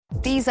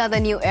These are the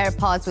new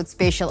AirPods with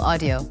spatial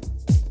audio.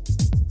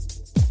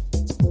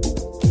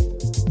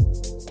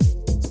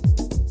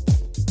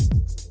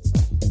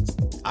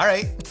 All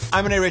right,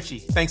 I'm Rene Ritchie.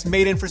 Thanks,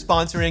 Maiden, for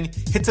sponsoring.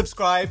 Hit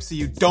subscribe so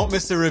you don't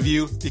miss a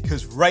review,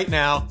 because right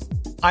now,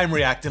 I'm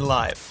reacting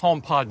live.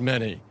 HomePod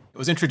Mini. It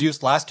was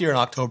introduced last year in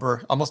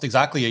October, almost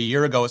exactly a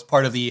year ago, as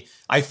part of the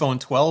iPhone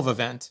 12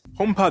 event.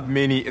 HomePod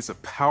Mini is a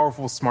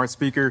powerful smart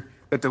speaker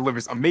that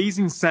delivers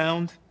amazing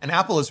sound. And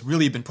Apple has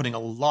really been putting a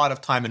lot of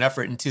time and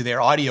effort into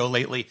their audio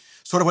lately.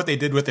 Sort of what they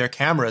did with their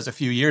cameras a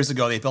few years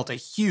ago. They built a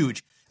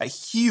huge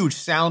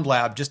sound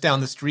lab just down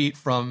the street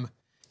from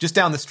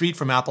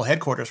Apple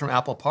headquarters, from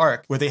Apple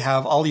Park, where they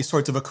have all these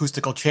sorts of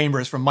acoustical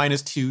chambers from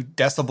 -2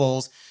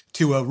 decibels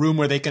to a room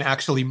where they can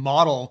actually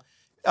model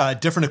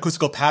different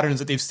acoustical patterns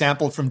that they've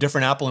sampled from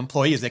different Apple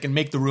employees. They can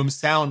make the room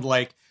sound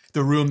like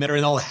the room that are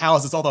in all the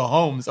houses, all the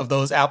homes of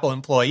those Apple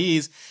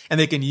employees, and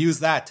they can use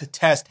that to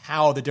test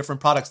how the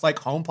different products like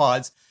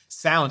HomePods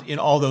sound in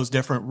all those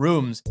different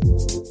rooms.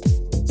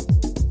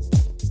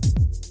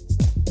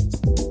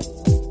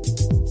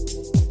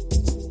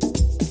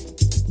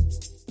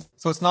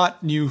 So it's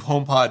not new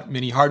HomePod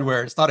Mini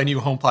hardware. It's not a new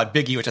HomePod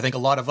Biggie, which I think a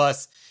lot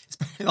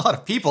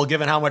of people,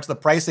 given how much the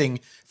pricing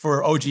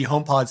for OG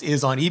HomePods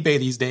is on eBay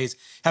these days,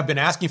 have been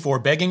asking for,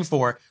 begging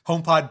for.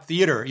 HomePod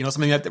Theater,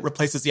 something that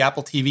replaces the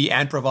Apple TV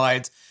and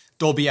provides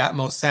Dolby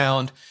Atmos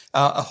sound.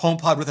 A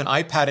HomePod with an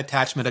iPad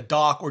attachment, a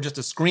dock, or just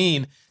a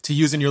screen to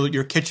use in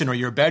your kitchen or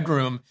your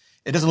bedroom.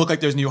 It doesn't look like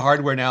there's new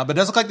hardware now, but it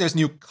does look like there's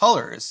new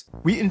colors.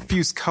 We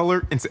infuse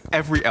color into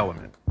every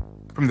element,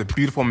 from the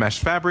beautiful mesh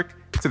fabric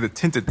to the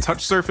tinted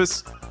touch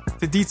surface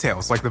to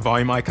details like the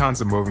volume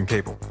icons and woven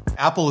cable.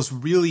 Apple is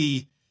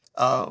really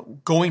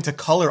going to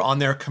color on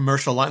their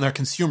commercial line, their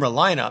consumer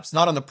lineups,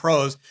 not on the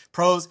pros.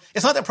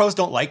 It's not that pros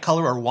don't like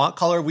color or want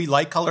color. We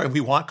like color and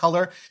we want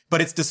color, but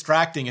it's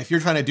distracting. If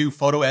you're trying to do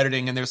photo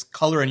editing and there's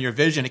color in your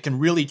vision, it can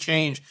really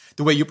change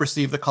the way you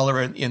perceive the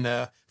color in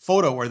the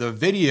photo or the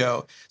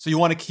video. So you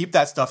want to keep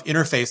that stuff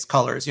interface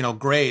colors,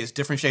 grays,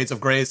 different shades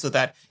of grays, so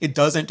that it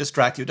doesn't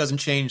distract you. It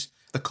doesn't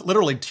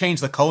literally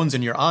change the cones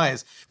in your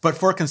eyes. But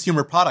for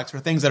consumer products, for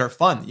things that are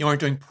fun, you aren't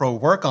doing pro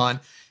work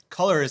on,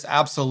 color is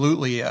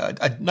absolutely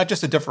not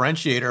just a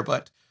differentiator,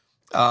 but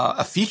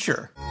a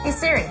feature. Hey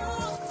Siri,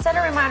 set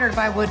a reminder to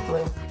buy wood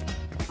glue.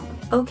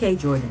 Okay,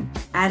 Jordan,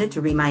 add it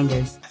to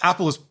reminders.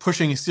 Apple is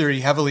pushing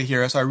Siri heavily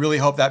here, so I really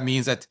hope that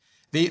means that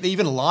they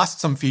even lost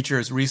some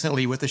features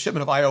recently with the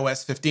shipment of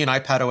iOS 15,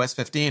 iPadOS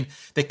 15.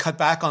 They cut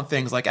back on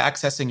things like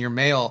accessing your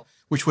mail,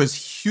 which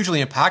was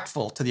hugely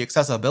impactful to the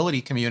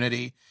accessibility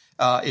community.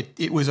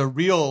 It was a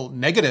real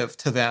negative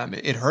to them.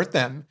 It hurt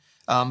them.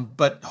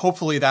 But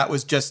hopefully that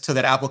was just so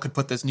that Apple could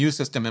put this new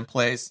system in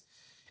place.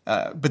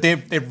 But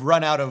they've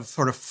run out of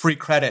sort of free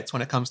credits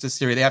when it comes to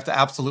Siri. They have to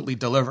absolutely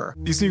deliver.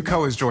 These new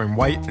colors join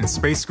white and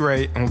space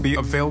gray and will be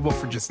available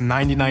for just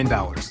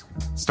 $99,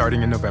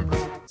 starting in November.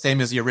 Same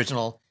as the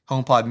original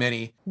HomePod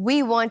Mini.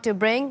 We want to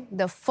bring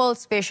the full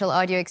spatial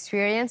audio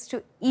experience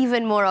to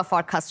even more of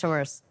our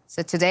customers.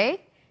 So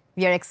today,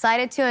 we are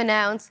excited to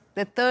announce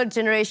the third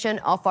generation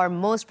of our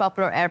most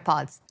popular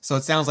AirPods. So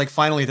it sounds like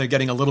finally they're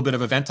getting a little bit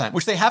of event time,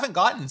 which they haven't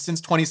gotten since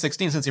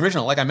 2016, since the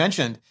original. Like I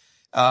mentioned,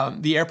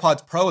 the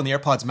AirPods Pro and the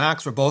AirPods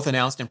Max were both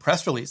announced in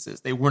press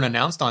releases. They weren't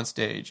announced on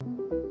stage.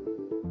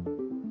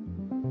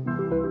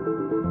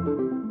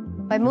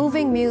 By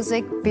moving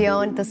music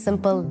beyond the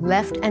simple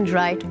left and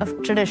right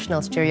of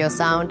traditional stereo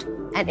sound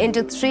and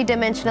into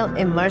three-dimensional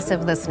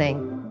immersive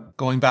listening.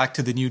 Going back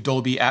to the new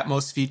Dolby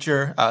Atmos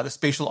feature, the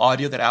spatial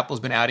audio that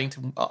Apple's been adding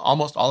to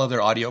almost all of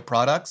their audio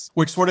products,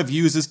 which sort of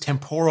uses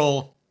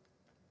temporal,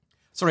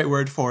 what's the right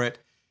word for it?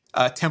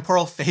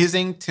 Temporal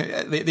phasing.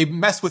 They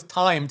mess with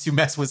time to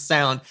mess with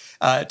sound,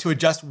 to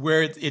adjust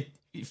where it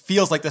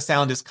feels like the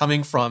sound is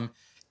coming from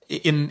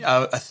in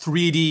a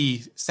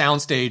 3D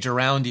soundstage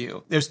around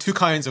you. There's two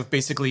kinds of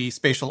basically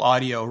spatial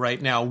audio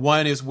right now.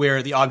 One is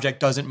where the object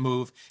doesn't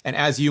move, and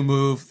as you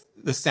move,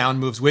 the sound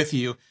moves with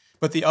you.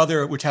 But the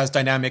other, which has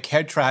dynamic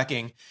head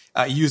tracking,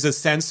 uses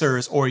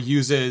sensors or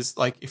uses,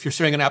 like if you're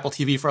staring at an Apple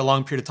TV for a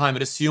long period of time,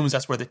 it assumes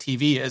that's where the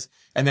TV is.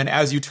 And then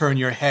as you turn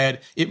your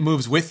head, it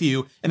moves with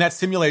you. And that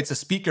simulates a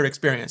speaker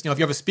experience. If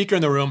you have a speaker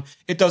in the room,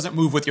 it doesn't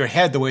move with your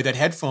head the way that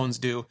headphones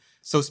do.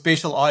 So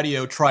spatial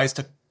audio tries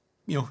to,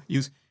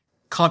 use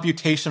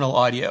computational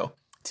audio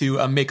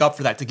to make up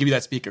for that, to give you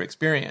that speaker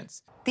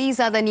experience.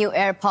 These are the new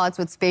AirPods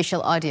with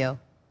spatial audio,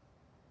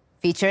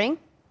 featuring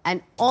an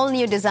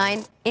all-new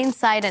design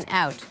inside and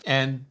out.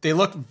 And they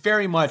look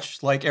very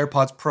much like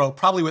AirPods Pro,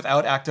 probably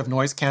without active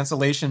noise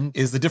cancellation.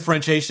 The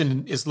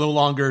differentiation is no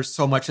longer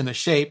so much in the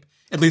shape,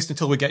 at least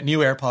until we get new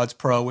AirPods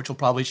Pro, which will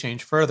probably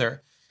change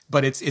further.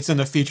 But it's in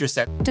the feature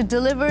set. To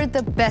deliver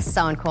the best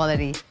sound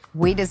quality,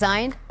 we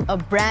designed a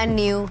brand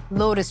new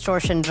low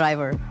distortion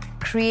driver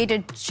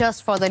created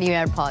just for the new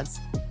AirPods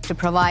to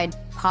provide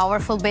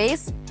powerful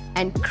bass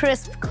and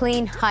crisp,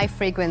 clean, high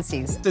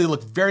frequencies. They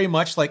look very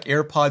much like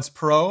AirPods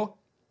Pro,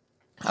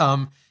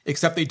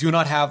 except they do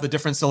not have the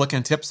different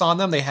silicon tips on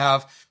them. They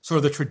have sort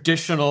of the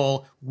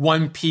traditional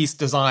one-piece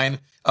design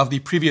of the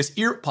previous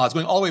EarPods,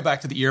 going all the way back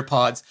to the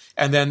EarPods,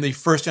 and then the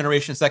first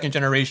generation, second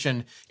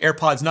generation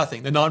AirPods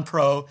Nothing, the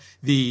non-Pro,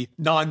 the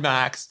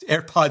non-Max,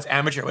 AirPods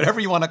Amateur, whatever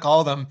you want to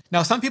call them.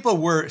 Now, some people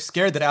were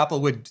scared that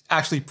Apple would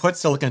actually put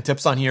silicon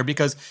tips on here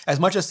because as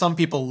much as some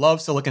people love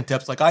silicon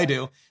tips like I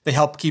do, they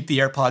help keep the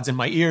AirPods in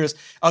my ears.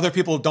 Other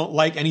people don't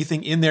like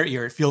anything in their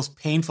ear. It feels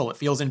painful. It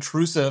feels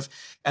intrusive.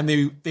 And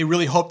they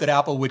really hope that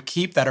Apple would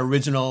keep that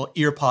original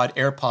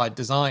AirPod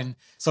design.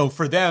 So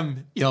for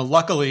them,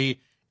 luckily,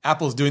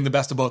 Apple's doing the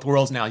best of both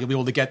worlds now. You'll be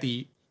able to get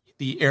the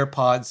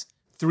AirPods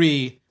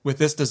 3 with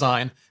this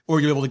design, or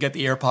you'll be able to get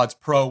the AirPods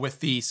Pro with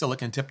the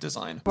silicon tip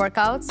design.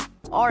 Workouts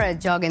or a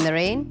jog in the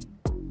rain,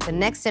 the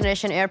next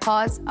generation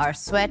AirPods are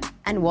sweat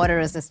and water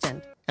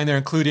resistant. And they're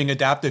including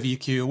adaptive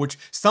EQ, which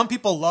some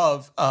people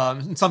love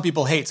and some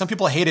people hate. Some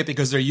people hate it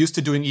because they're used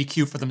to doing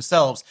EQ for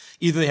themselves.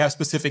 Either they have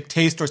specific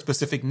taste or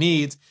specific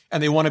needs,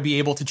 and they want to be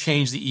able to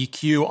change the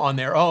EQ on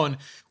their own.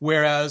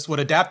 Whereas what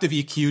adaptive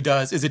EQ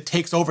does is it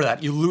takes over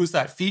that. You lose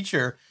that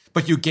feature,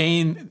 but you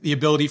gain the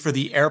ability for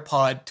the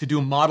AirPod to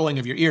do modeling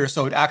of your ear.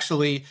 So it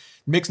actually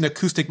makes an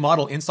acoustic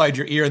model inside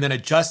your ear and then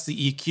adjusts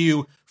the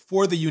EQ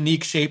for the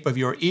unique shape of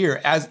your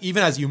ear,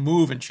 even as you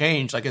move and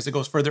change, like as it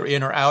goes further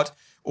in or out,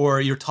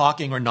 or you're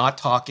talking or not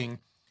talking.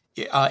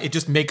 It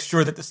just makes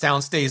sure that the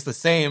sound stays the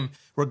same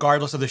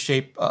regardless of the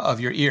shape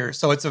of your ear.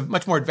 So it's a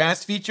much more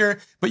advanced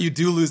feature, but you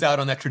do lose out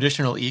on that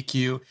traditional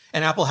EQ.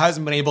 And Apple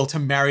hasn't been able to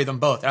marry them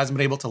both. It hasn't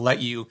been able to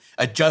let you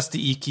adjust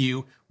the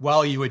EQ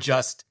while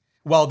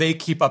they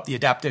keep up the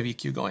adaptive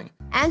EQ going.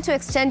 And to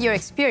extend your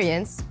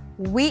experience,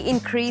 we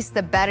increase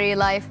the battery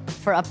life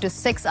for up to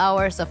 6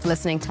 hours of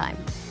listening time.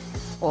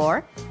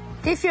 Or,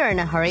 if you're in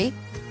a hurry,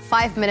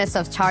 5 minutes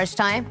of charge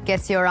time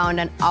gets you around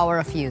an hour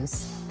of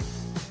use.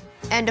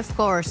 And of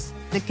course,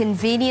 the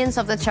convenience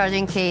of the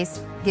charging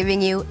case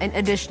giving you an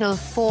additional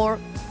 4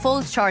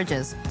 full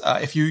charges.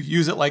 If you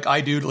use it like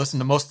I do to listen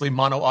to mostly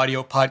mono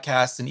audio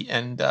podcasts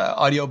and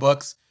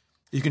audiobooks,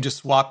 you can just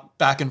swap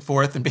back and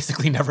forth and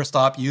basically never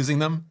stop using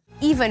them.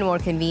 Even more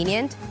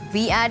convenient,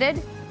 we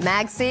added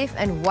MagSafe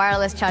and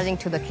wireless charging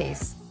to the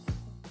case,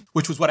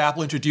 which was what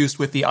Apple introduced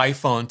with the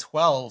iPhone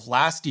 12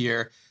 last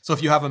year. So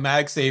if you have a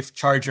MagSafe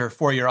charger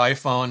for your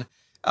iPhone,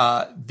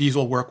 these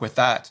will work with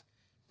that.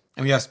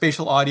 And we have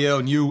spatial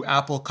audio, new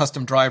Apple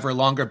custom driver,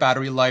 longer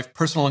battery life,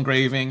 personal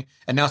engraving,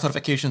 and now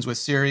notifications with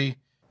Siri.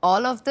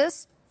 All of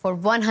this for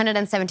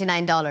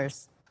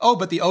 $179. Oh,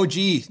 but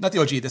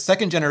the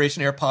second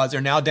generation AirPods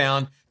are now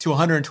down to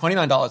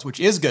 $129, which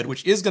is good,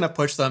 which is going to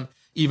push them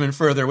even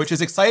further, which is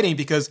exciting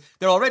because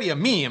they're already a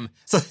meme.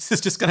 So this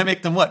is just going to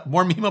make them what?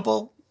 More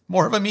memeable?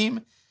 More of a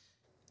meme?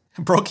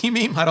 Brokey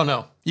meme? I don't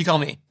know. You call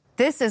me.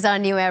 This is our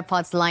new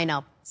AirPods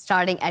lineup,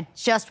 starting at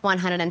just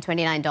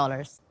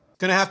 $129.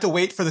 Gonna have to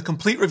wait for the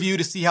complete review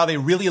to see how they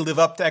really live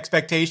up to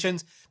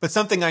expectations. But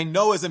something I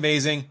know is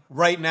amazing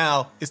right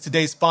now is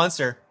today's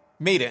sponsor,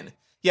 Made In.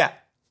 Yeah,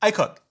 I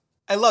cook.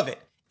 I love it.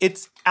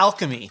 It's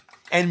alchemy.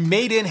 And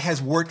Made In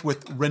has worked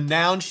with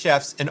renowned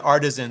chefs and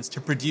artisans to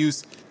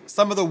produce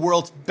some of the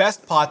world's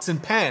best pots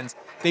and pans.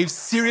 They've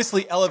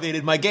seriously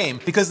elevated my game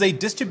because they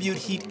distribute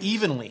heat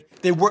evenly.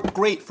 They work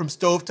great from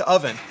stove to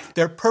oven.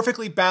 They're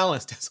perfectly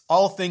balanced, as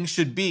all things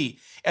should be.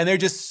 And they're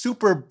just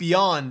super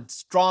beyond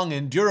strong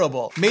and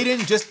durable. Made In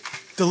just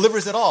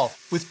delivers it all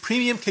with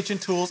premium kitchen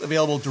tools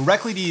available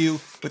directly to you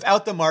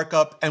without the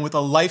markup and with a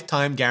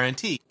lifetime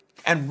guarantee.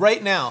 And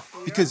right now,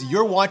 because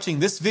you're watching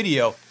this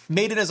video,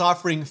 Made In is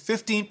offering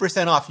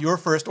 15% off your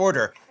first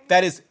order.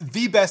 That is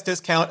the best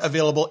discount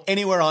available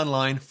anywhere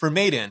online for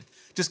Made In.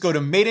 Just go to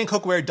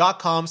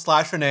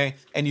madeincookware.com/Renee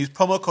and use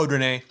promo code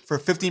Renee for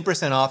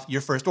 15% off your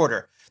first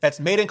order. That's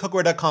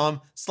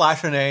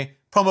madeincookware.com/Renee,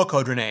 promo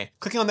code Renee.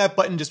 Clicking on that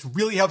button just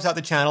really helps out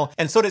the channel,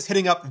 and so does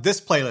hitting up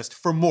this playlist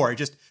for more,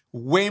 just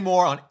way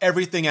more on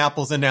everything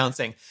Apple's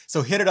announcing.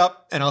 So hit it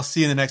up, and I'll see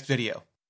you in the next video.